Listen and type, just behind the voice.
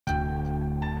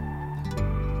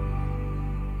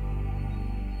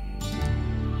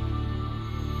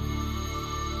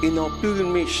In our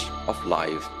pilgrimage of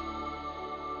life,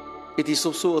 it is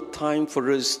also a time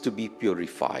for us to be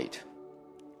purified,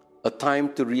 a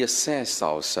time to reassess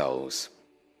ourselves.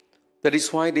 That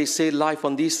is why they say life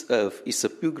on this earth is a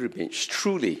pilgrimage,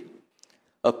 truly.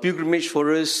 A pilgrimage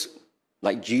for us,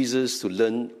 like Jesus, to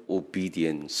learn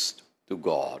obedience to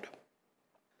God.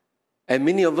 And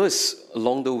many of us,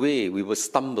 along the way, we will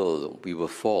stumble, we will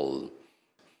fall.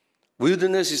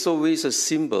 Wilderness is always a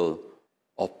symbol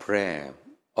of prayer,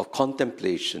 of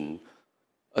contemplation,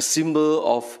 a symbol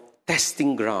of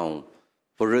testing ground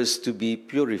for us to be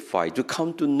purified, to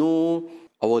come to know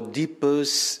our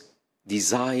deepest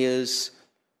desires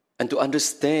and to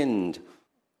understand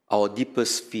our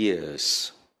deepest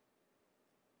fears.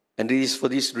 And it is for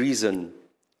this reason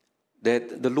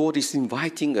that the Lord is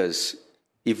inviting us,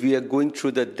 if we are going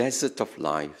through the desert of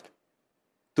life,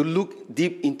 to look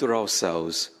deep into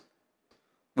ourselves.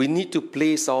 We need to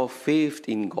place our faith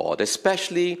in God,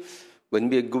 especially when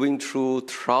we are going through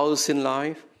trials in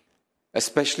life,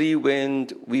 especially when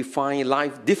we find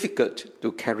life difficult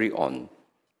to carry on.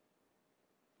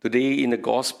 Today in the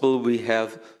Gospel, we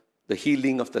have the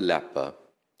healing of the leper,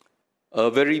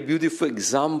 a very beautiful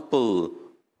example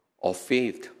of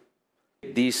faith.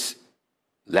 This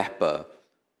leper,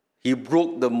 he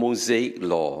broke the Mosaic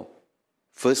law,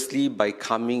 firstly by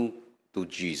coming to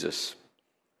Jesus.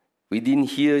 We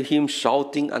didn't hear him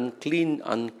shouting, "Unclean,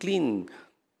 unclean."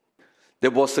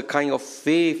 There was a kind of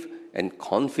faith and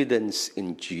confidence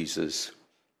in Jesus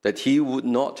that he would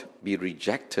not be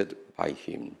rejected by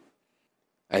him.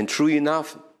 And true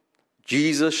enough,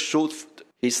 Jesus showed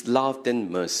his love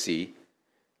and mercy.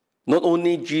 Not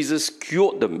only Jesus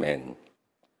cured the man,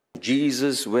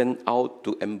 Jesus went out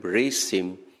to embrace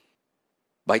him.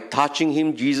 By touching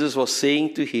him, Jesus was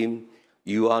saying to him,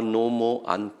 "You are no more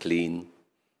unclean.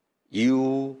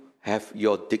 You have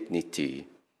your dignity."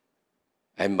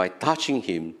 And by touching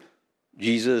him,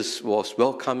 Jesus was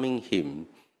welcoming him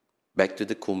back to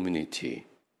the community.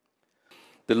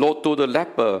 The Lord told the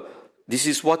leper, "This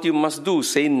is what you must do.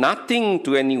 Say nothing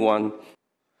to anyone."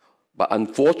 But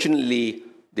unfortunately,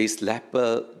 this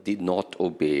leper did not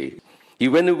obey. He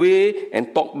went away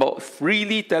and talked about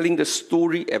freely telling the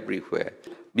story everywhere.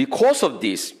 Because of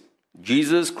this,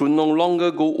 Jesus could no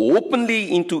longer go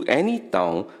openly into any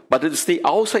town, but had to stay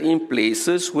outside in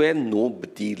places where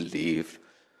nobody lived.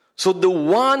 So the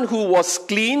one who was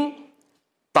clean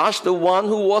touched the one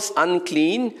who was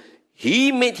unclean.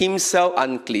 He made himself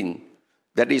unclean.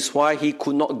 That is why he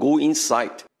could not go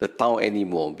inside the town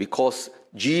anymore, because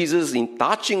Jesus, in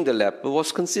touching the leper,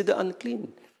 was considered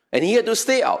unclean. And he had to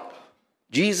stay out.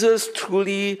 Jesus,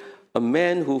 truly a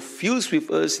man who feels with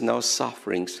us in our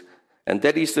sufferings. And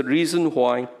that is the reason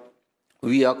why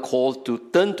we are called to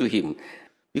turn to him,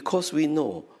 because we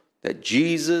know that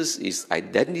Jesus is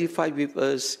identified with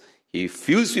us, he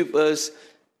feels with us,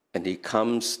 and he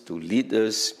comes to lead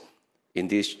us in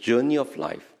this journey of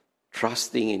life,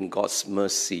 trusting in God's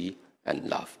mercy and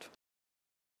love.